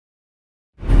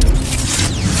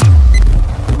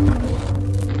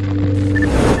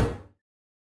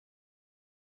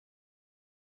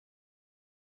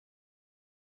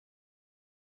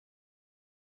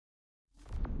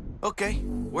Okay,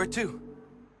 where to?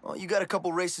 Well, you got a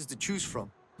couple races to choose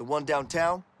from. The one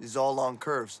downtown is all long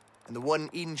curves, and the one in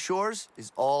Eden Shores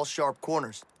is all sharp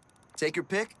corners. Take your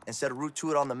pick and set a route to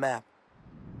it on the map.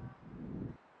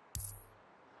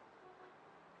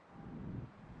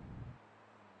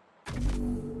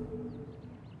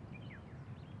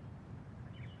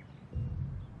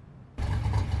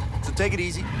 So take it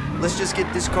easy. Let's just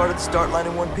get this car to the start line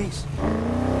in one piece.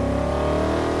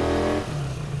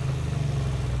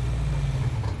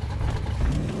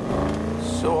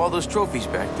 So all those trophies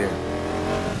back there.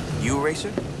 You a racer?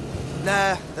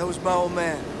 Nah, that was my old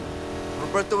man,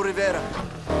 Roberto Rivera.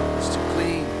 Mr.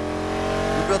 Clean.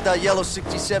 He built that yellow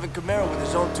 67 Camaro with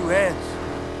his own two hands.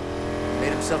 He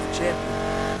made himself a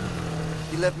champion.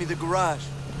 He left me the garage.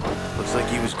 Looks like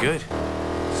he was good.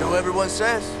 So everyone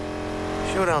says.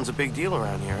 Showdown's a big deal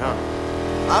around here, huh?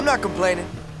 I'm not complaining.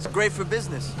 It's great for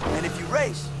business. And if you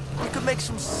race, you could make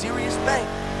some serious bank.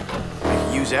 I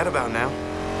can use that about now.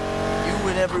 You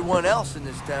and everyone else in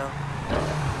this town.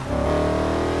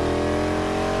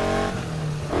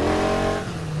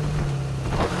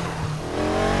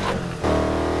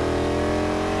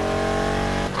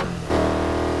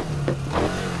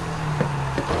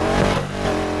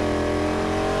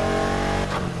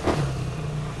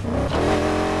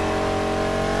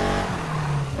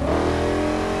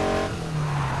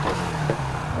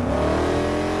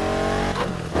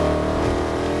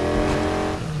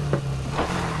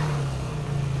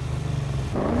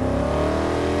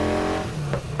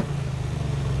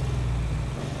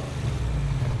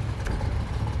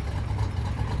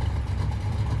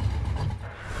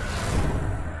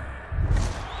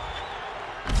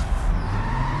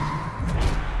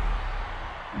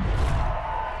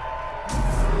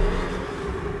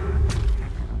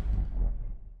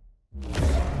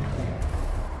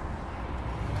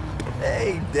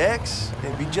 Hey, Dex.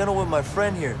 Hey, be gentle with my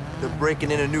friend here. They're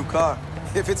breaking in a new car.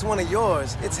 If it's one of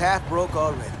yours, it's half broke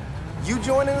already. You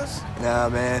joining us? Nah,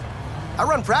 man. I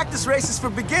run practice races for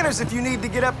beginners if you need to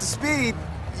get up to speed.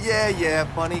 Yeah,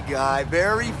 funny guy.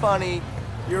 Very funny.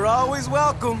 You're always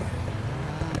welcome.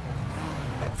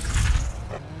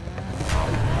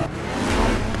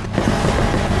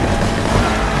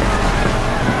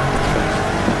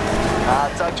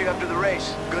 I'll talk to you after the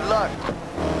race. Good luck.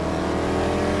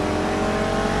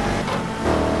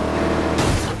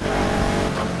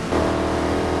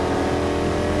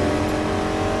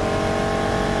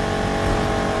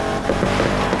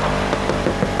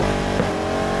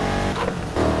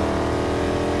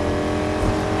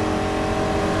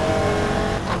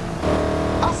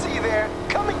 I'll see you there.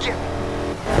 Come and get me.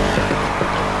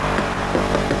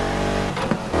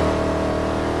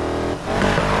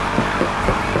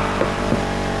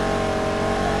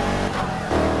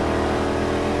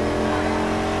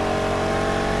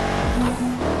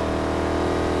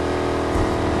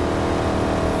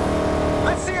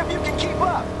 Let's see if you can keep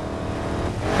up.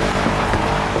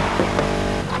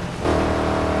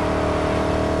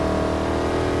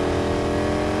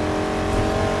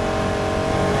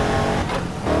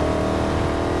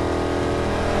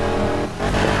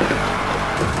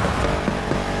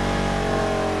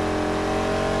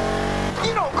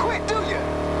 You don't quit, do you?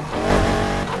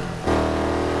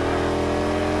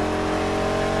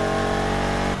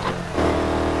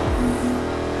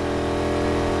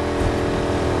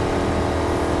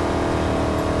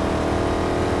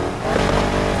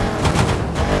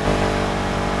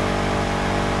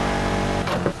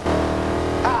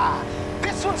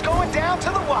 This one's going down to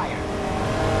the wire.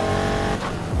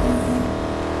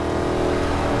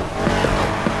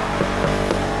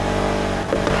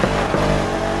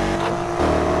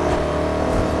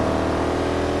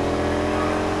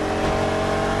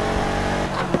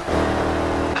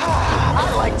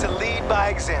 I like to lead by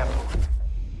example.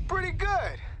 Pretty good.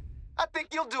 I think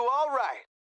you'll do all right.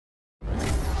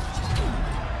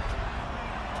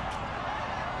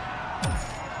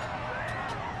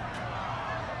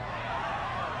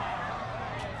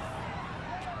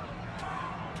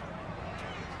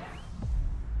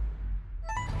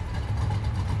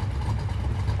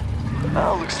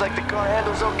 Oh, looks like the car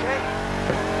handles okay.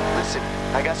 Listen,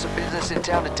 I got some business in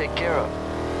town to take care of.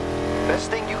 Best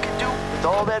thing you can do with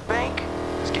all that bank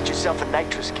is get yourself a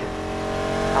nitrous kit.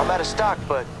 I'm out of stock,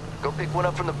 but go pick one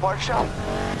up from the part shop,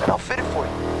 and I'll fit it for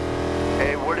you.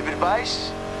 Hey, word of advice,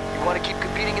 you want to keep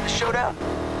competing in the showdown?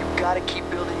 You gotta keep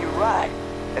building your ride,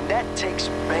 and that takes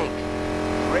bank.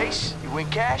 You race, you win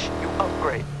cash, you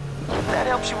upgrade. That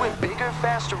helps you win bigger,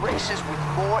 faster races with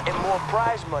more and more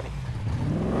prize money.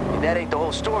 And that ain't the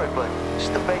whole story, but it's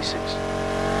the basics.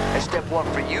 And step one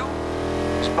for you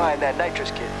is buying that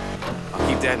nitrous kit. I'll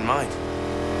keep that in mind.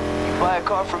 You buy a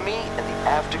car from me, and the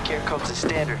aftercare comes as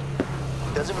standard.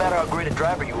 Doesn't matter how great a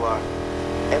driver you are.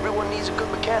 Everyone needs a good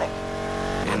mechanic.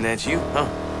 And that's you, huh?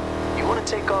 You want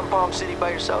to take on Palm City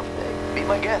by yourself? Hey, be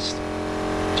my guest.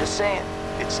 Just saying,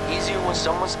 it's easier when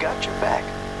someone's got your back.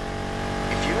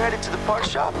 If you're headed to the parts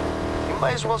shop, you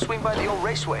might as well swing by the old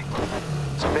raceway.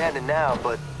 It's abandoned now,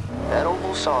 but that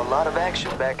oval saw a lot of action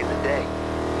back in the day.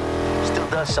 Still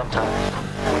does sometimes,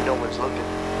 when no one's looking.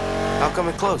 How come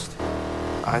it closed?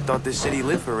 I thought this city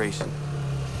lived for racing.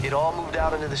 It all moved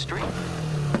out into the street.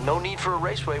 No need for a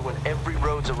raceway when every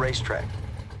road's a racetrack.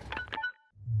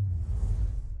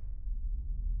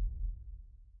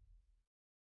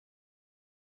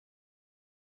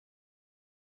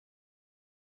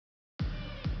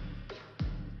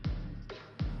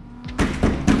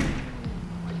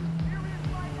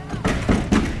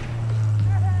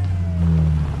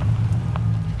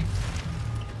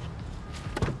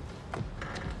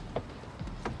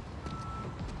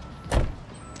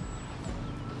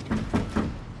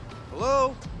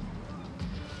 Hello?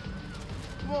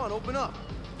 Come on, open up.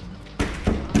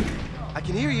 I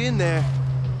can hear you in there.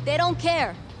 They don't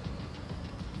care.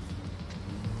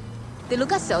 Did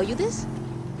Lucas sell you this?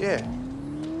 Yeah.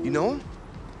 You know him?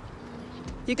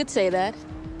 You could say that.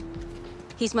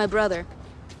 He's my brother.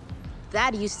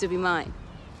 That used to be mine.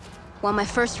 Won my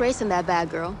first race in that bad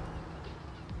girl.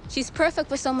 She's perfect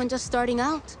for someone just starting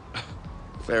out.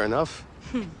 Fair enough.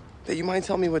 Hey, you mind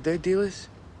telling me what their deal is?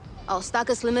 Oh, stock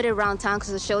is limited around town because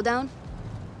of the showdown.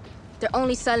 They're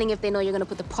only selling if they know you're gonna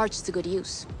put the parts to good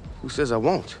use. Who says I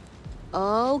won't?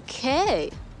 Okay.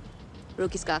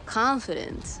 Rookie's got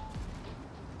confidence.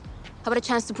 How about a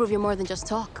chance to prove you're more than just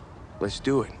talk? Let's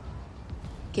do it.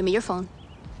 Give me your phone.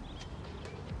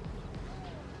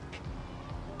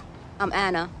 I'm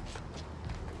Anna.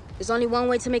 There's only one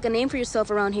way to make a name for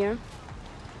yourself around here.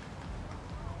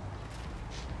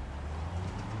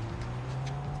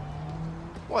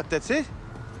 What, that's it?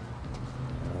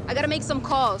 I gotta make some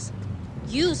calls.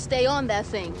 You stay on that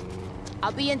thing.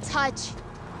 I'll be in touch.